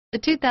The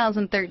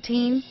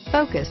 2013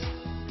 Focus.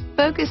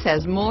 Focus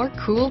has more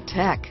cool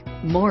tech,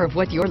 more of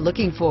what you're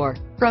looking for.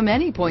 From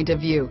any point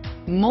of view,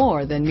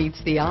 more than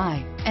meets the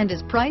eye, and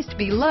is priced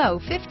below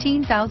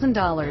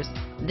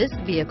 $15,000. This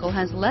vehicle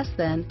has less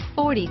than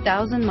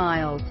 40,000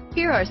 miles.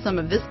 Here are some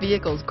of this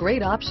vehicle's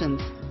great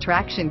options: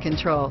 traction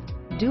control,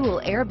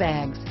 dual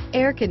airbags,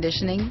 air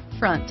conditioning,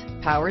 front,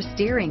 power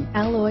steering,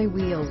 alloy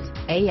wheels,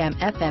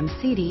 AM/FM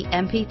CD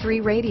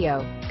MP3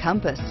 radio,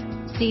 compass,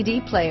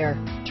 CD player,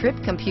 trip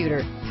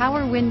computer,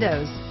 power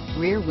windows,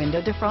 rear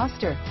window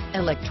defroster,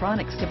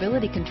 electronic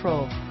stability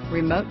control,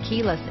 remote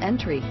keyless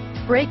entry,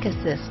 brake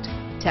assist,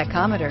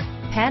 tachometer,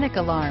 panic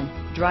alarm,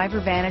 driver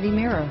vanity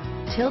mirror,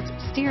 tilt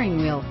steering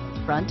wheel,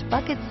 front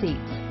bucket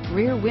seats,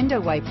 rear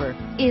window wiper.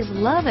 Is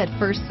love at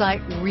first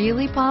sight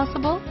really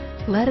possible?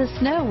 Let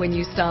us know when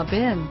you stop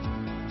in.